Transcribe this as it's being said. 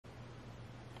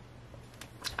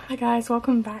Hi guys,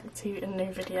 welcome back to a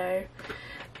new video.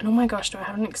 And oh my gosh, do I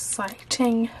have an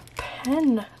exciting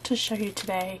pen to show you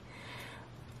today.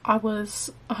 I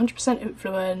was 100%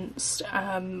 influenced.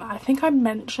 I think I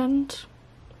mentioned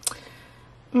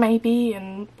maybe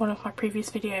in one of my previous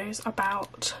videos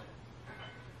about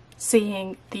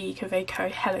seeing the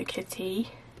Kaweco Hello Kitty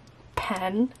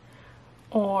pen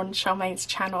on Charmaine's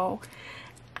channel,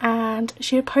 and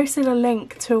she had posted a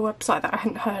link to a website that I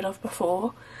hadn't heard of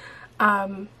before,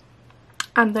 and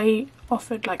they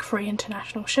offered like free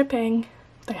international shipping.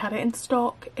 They had it in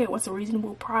stock, it was a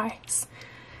reasonable price,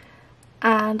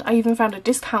 and I even found a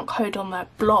discount code on their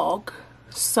blog,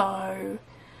 so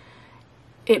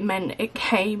it meant it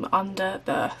came under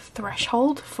the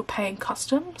threshold for paying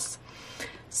customs.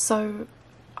 So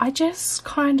I just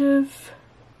kind of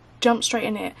jumped straight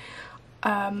in it.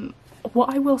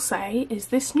 What I will say is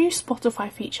this new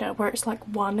Spotify feature where it's like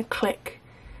one click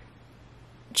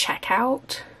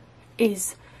checkout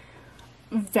is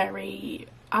very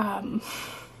I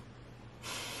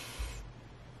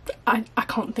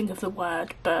can't think of the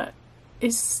word, but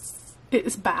it's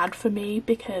bad for me,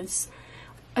 because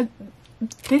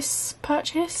this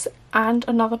purchase and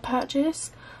another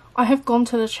purchase, I have gone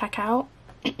to the checkout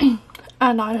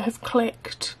and I have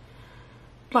clicked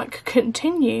like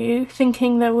continue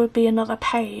thinking there would be another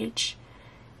page,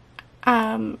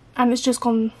 and it's just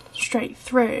gone straight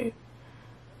through,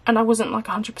 and I wasn't like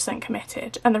 100%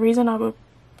 committed. And the reason I would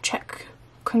check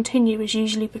continue is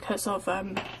usually because of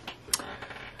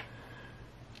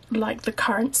like the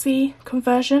currency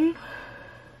conversion.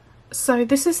 So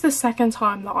this is the second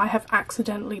time that I have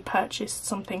accidentally purchased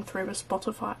something through a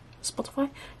Shopify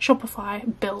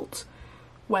built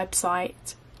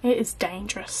website. It is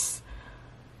dangerous.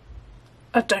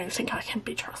 I don't think I can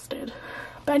be trusted.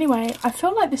 But anyway, I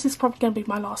feel like this is probably going to be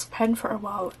my last pen for a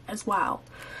while as well.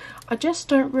 I just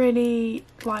don't really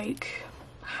like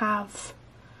have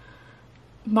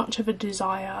much of a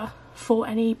desire for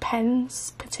any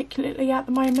pens particularly at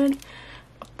the moment.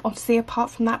 Obviously,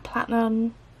 apart from that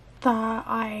platinum that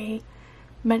I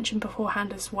mentioned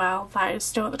beforehand as well, that is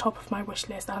still at the top of my wish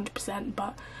list 100%,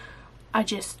 but I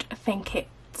just think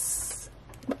it's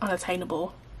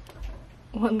unattainable.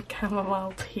 One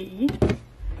chamomile tea.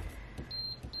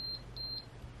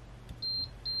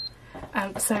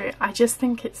 So I just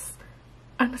think it's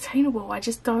unattainable. I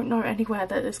just don't know anywhere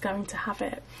that is going to have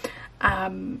it.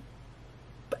 And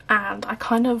I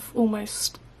kind of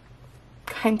almost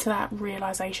came to that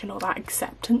realisation or that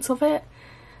acceptance of it,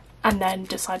 and then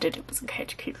decided it was okay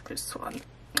to keep this one.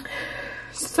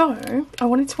 So I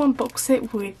wanted to unbox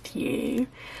it with you,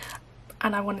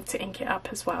 and I wanted to ink it up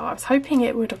as well. I was hoping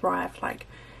it would arrive like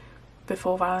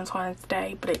before Valentine's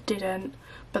Day, but it didn't,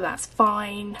 but that's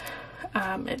fine.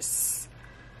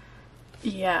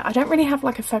 Yeah, I don't really have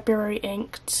like a February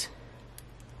inked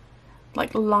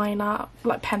like lineup,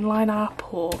 like pen lineup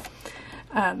or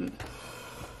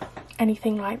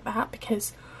anything like that,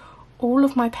 because all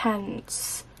of my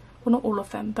pens, well not all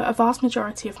of them, but a vast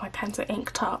majority of my pens are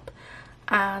inked up,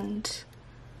 and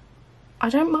I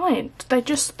don't mind.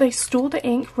 They store the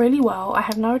ink really well. I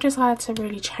have no desire to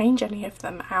really change any of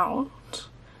them out.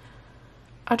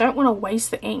 I don't want to waste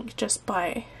the ink just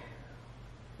by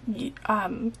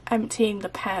emptying the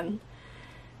pen,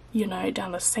 you know,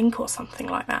 down the sink or something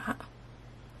like that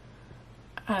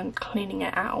and cleaning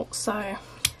it out. So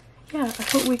yeah, I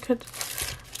thought we could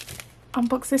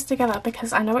unbox this together,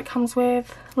 because I know it comes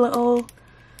with little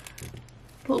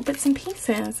bits and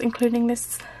pieces, including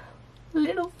this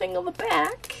little thing on the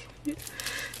back.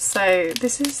 So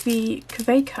this is the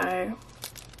Kaweco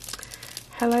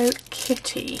Hello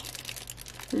Kitty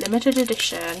limited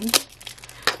edition.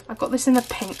 I got this in the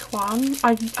pink one.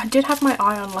 I did have my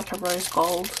eye on like a rose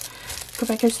gold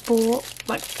Kaweco Sport,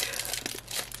 like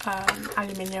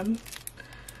aluminium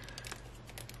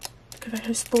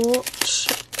Kaweco Sport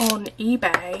on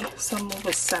eBay. Someone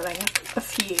was selling a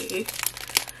few,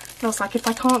 and I was like, if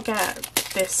I can't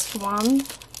get this one,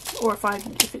 or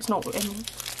if it's not in,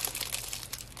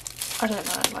 I don't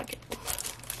know, like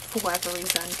for whatever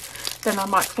reason, then I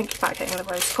might think about getting the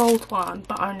rose gold one,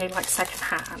 but only like second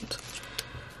hand.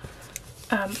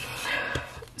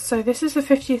 So this is the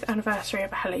 50th anniversary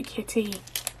of Hello Kitty.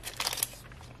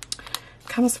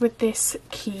 Comes with this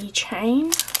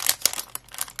keychain,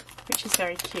 which is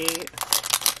very cute.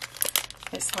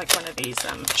 It's like one of these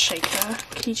shaker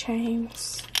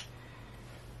keychains.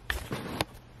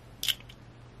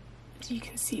 As you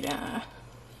can see there.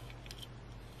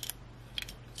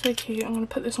 So cute. I'm going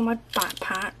to put this on my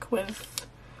backpack with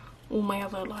all my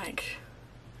other like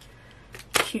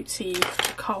cutesy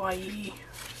kawaii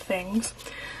things.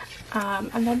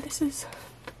 And then this is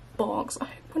box. I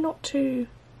hope we're not too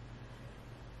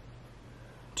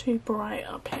bright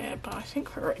up here, but I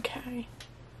think we're okay.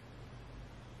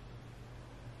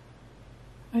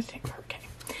 I think we're okay.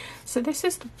 So this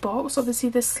is the box. Obviously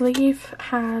the sleeve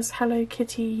has Hello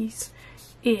Kitty's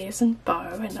ears and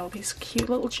bow and all these cute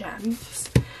little gems.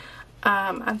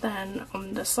 And then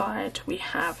on the side we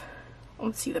have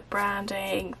obviously the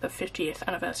branding, the 50th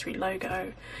anniversary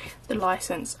logo, the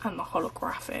license and the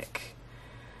holographic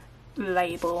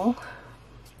label,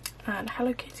 and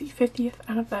Hello Kitty 50th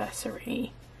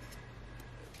anniversary.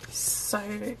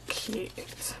 So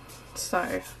cute.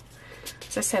 So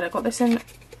as I said, I got this in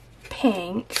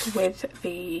pink with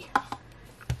the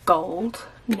gold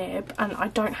nib, and I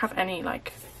don't have any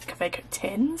like Kaweco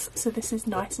tins, so this is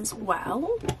nice as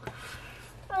well.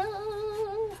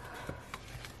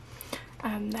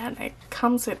 And then it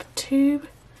comes with 2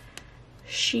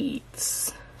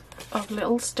 sheets of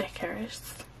little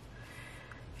stickers.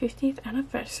 50th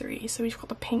anniversary, so we've got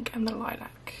the pink and the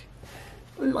lilac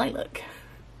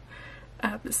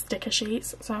sticker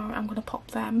sheets, so I'm going to pop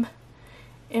them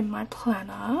in my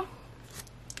planner.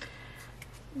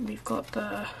 We've got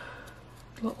the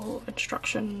little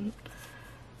instruction,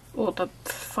 or the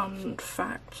fun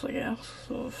facts, I guess,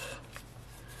 of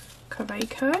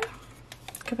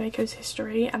Kaweco's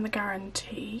history and the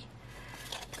guarantee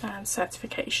and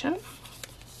certification.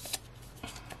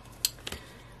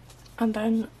 And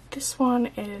then this one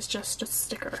is just a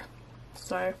sticker,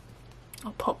 so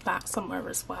I'll pop that somewhere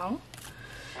as well.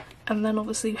 And then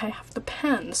obviously I have the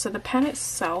pen. So the pen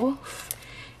itself,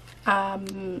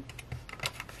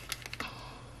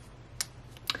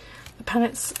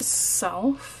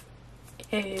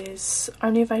 is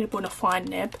only available in a fine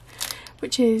nib,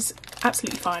 which is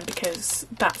absolutely fine because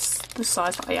that's the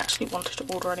size that I actually wanted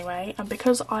to order anyway. And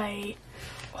because it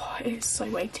is so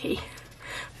weighty,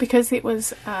 because it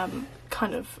was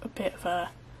kind of a bit of a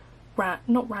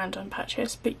not random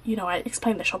purchase, but you know, I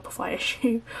explained the Shopify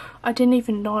issue. I didn't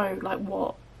even know like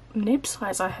what nib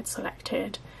size I had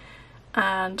selected,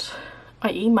 and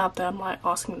I emailed them like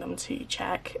asking them to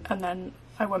check, and then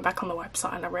I went back on the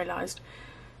website and I realised,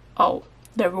 oh,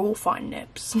 they're all fine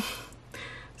nibs.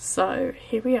 So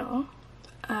here we are.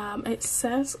 It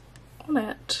says on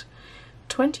it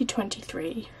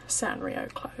 2023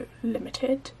 Sanrio Clo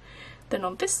Limited. Then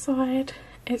on this side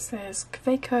it says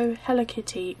Kaweco Hello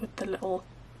Kitty with the little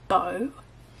bow,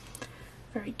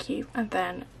 very cute, and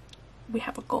then we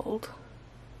have a gold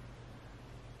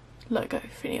logo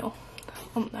finial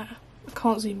on there. I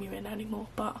can't zoom you in anymore,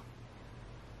 but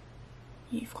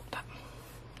you've got that.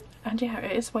 And yeah,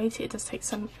 it is weighty. It does take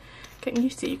some getting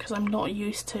used to because I'm not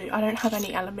used to, I don't have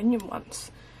any aluminium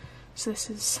ones, so this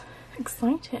is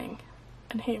exciting.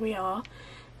 And here we are.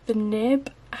 The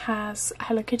nib has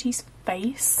Hello Kitty's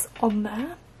face on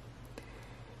there.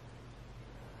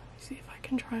 Let's see if I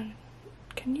can try and,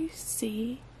 can you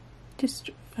see? Just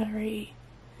very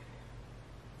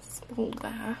small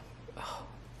there. Oh,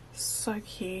 so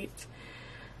cute.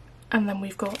 And then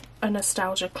we've got a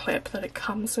nostalgia clip that it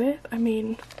comes with. I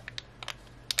mean,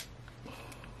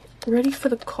 really for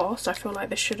the cost, I feel like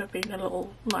this should have been a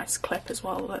little nice clip as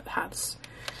well that has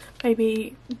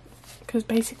maybe, because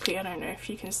basically, I don't know if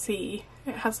you can see,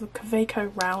 it has the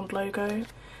Kaweco round logo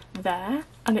there,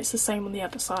 and it's the same on the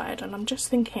other side, and I'm just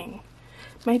thinking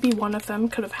maybe one of them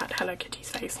could have had Hello Kitty's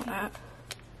face on it.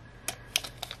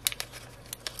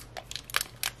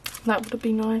 That would have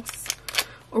been nice.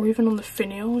 Or even on the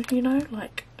finial, you know,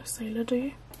 like a sailor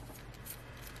do.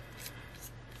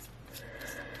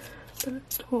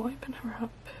 But we'll open her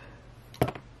up.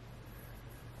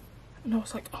 And I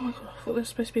was like, oh my god, I thought this was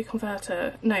supposed to be a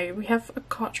converter. No, we have a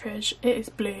cartridge. It is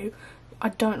blue. I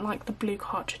don't like the blue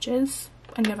cartridges.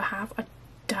 I never have. I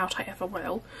doubt I ever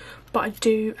will. But I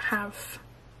do have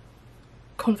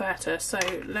converter, so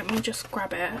let me just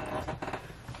grab it.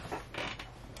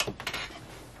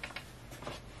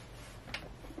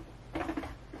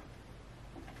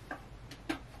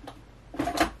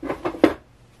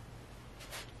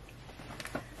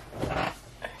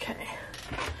 Okay,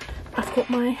 I've got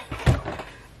my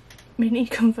mini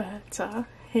converter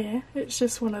here. It's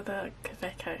just one of the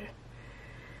Kaweco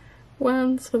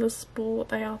ones for the sport.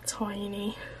 They are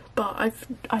tiny, but I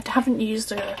haven't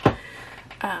used a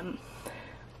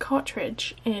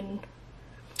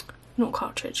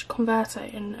converter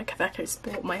in a Kaweco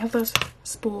sport. My other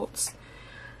sports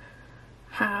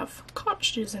have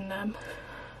cartridges in them,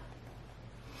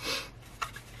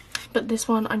 but this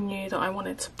one I knew that I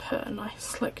wanted to put a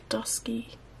nice like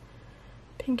dusky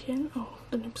pink in. Oh,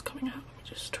 the nib's coming out. Let me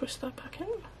just twist that back in.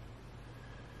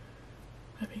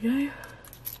 There we go.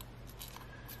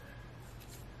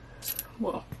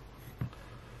 Well,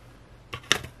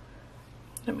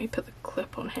 Let me put the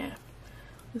clip on here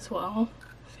as well.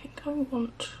 I think I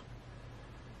want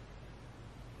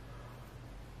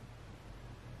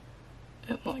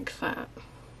it like that.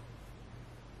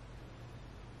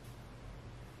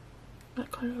 That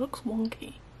kind of looks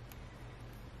wonky.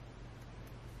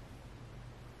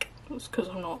 It's because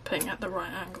I'm not putting it at the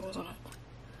right angle, isn't it?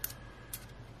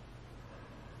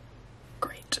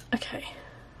 Great, okay.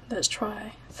 Let's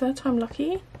try third time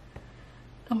lucky.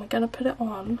 And we're gonna put it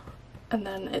on, and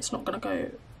then it's not gonna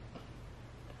go,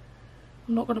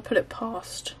 I'm not gonna put it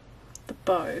past the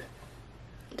bow.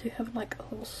 I do have like a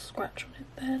little scratch on it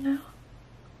there now.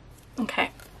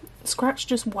 Okay, scratch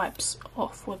just wipes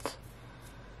off with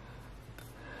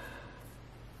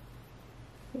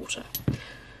water.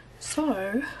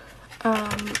 So,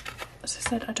 as I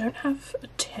said, I don't have a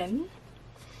tin,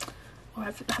 or I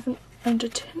haven't owned a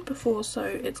tin before, so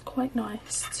it's quite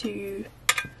nice to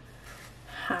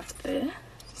have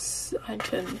this. I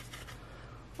can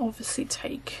obviously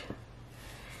take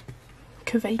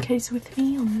Kawecos with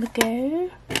me on the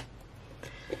go.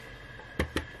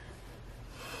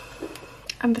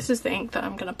 And this is the ink that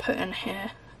I'm going to put in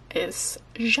here. Is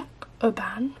Jacques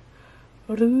Urbain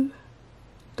Rue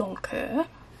Doncoeur.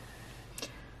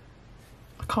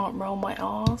 I can't roll my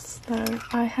R's though.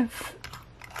 I have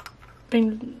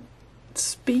been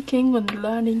speaking and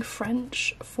learning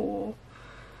French for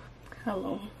how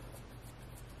long?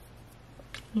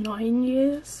 9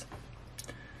 years?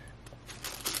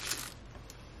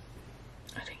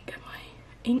 I didn't get my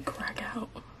ink rag out.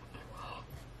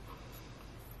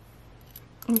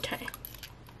 Okay.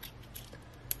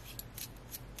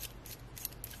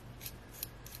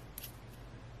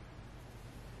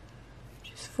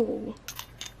 Just full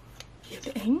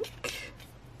of ink.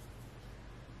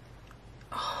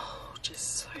 Oh,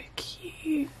 just so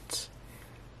cute.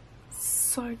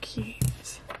 So cute.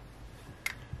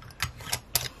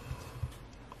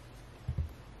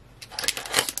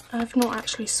 I've not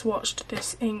actually swatched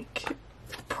this ink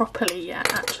properly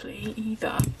yet, actually,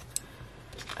 either.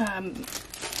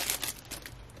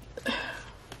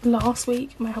 Last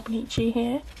week, my Hobonichi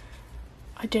here,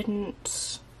 I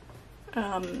didn't,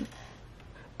 but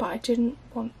I didn't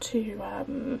want to,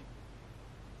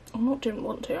 or not didn't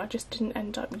want to, I just didn't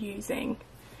end up using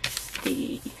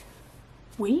the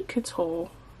week at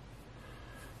all.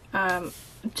 To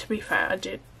be fair, I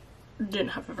didn't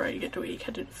have a very good week.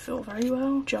 I didn't feel very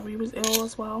well. Joey was ill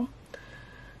as well,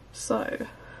 so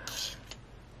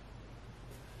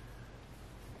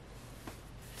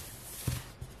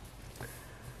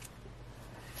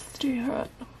do her.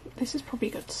 This is probably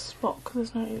a good spot because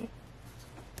there's no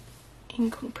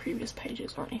ink on previous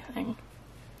pages or anything.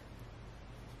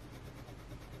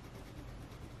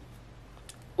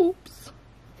 Oops.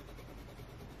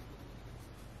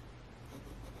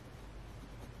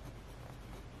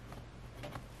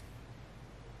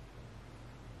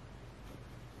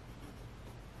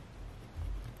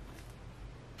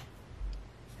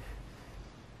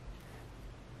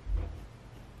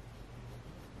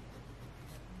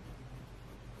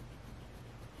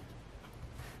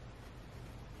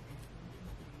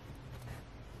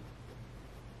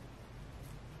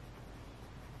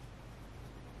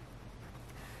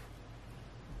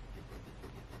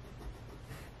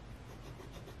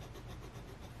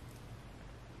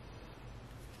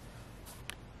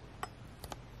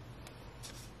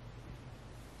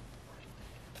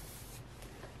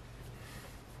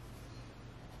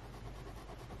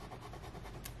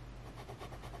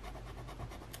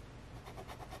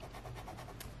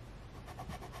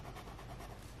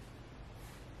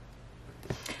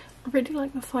 I really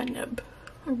like the fine nib,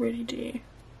 I really do.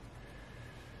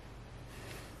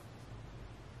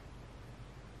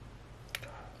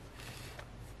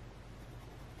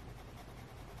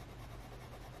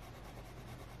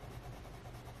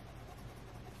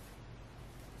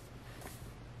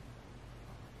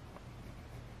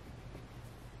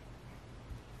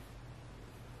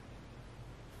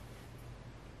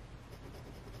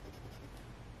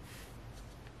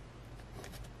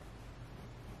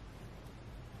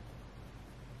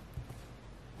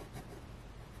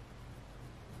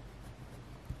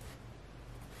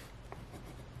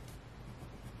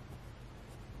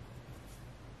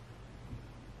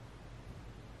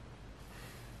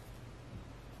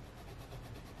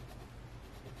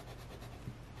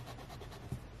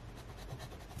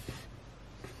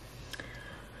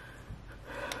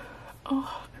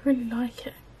 Oh, I really like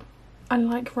it. I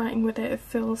like writing with it, it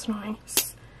feels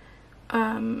nice.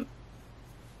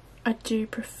 I do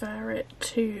prefer it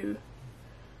to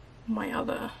my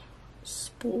other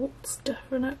sports,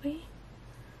 definitely.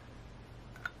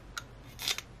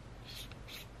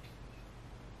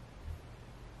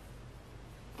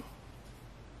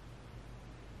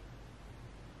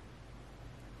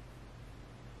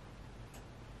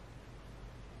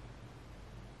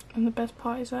 And the best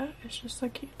part is that it's just so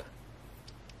cute.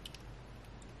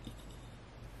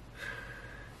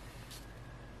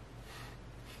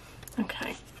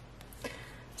 Okay,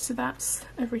 so that's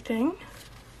everything.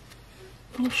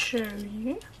 I'll show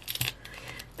you.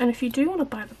 And if you do want to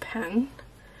buy the pen,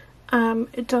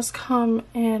 it does come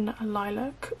in a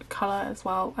lilac colour as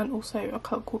well, and also a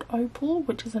colour called opal,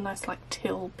 which is a nice like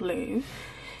teal blue.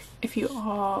 If you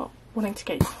are wanting to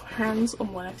get your hands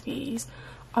on one of these,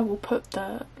 I will put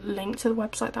the link to the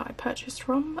website that I purchased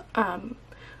from.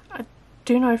 I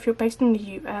do know if you're based in the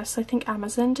US, I think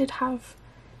Amazon did have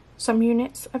some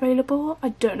units available. I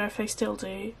don't know if they still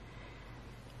do,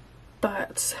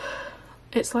 but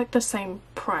it's like the same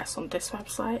price on this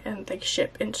website, and they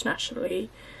ship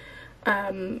internationally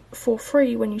for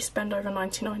free when you spend over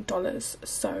 $99.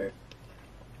 So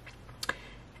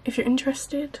if you're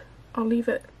interested, I'll leave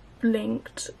it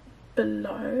linked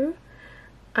below,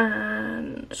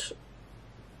 and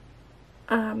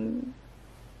I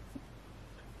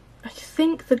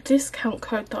think the discount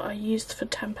code that I used for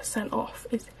 10% off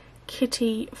is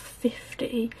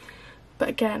Kitty50, but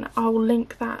again I will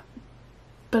link that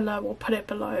below, or put it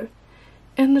below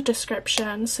in the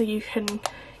description, so you can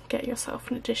get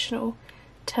yourself an additional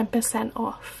 10%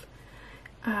 off,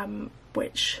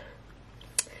 which,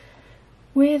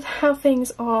 with how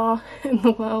things are in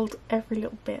the world, every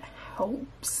little bit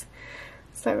helps.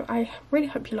 So I really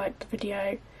hope you liked the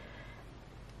video,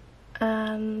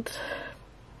 and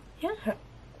yeah,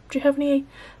 do you have any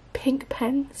pink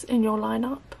pens in your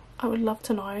lineup? I would love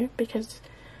to know, because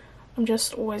I'm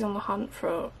just always on the hunt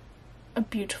for a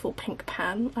beautiful pink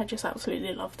pen. I just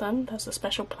absolutely love them. There's a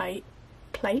special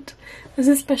there's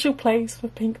a special place for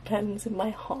pink pens in my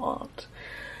heart.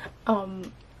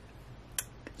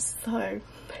 So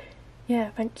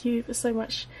yeah, thank you so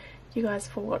much you guys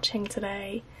for watching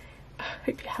today. I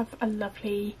hope you have a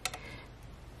lovely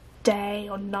day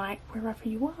or night wherever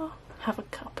you are. Have a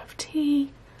cup of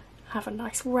tea, have a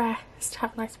nice rest,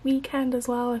 have a nice weekend as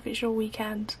well if it's your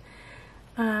weekend,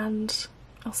 and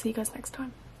I'll see you guys next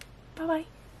time. Bye bye.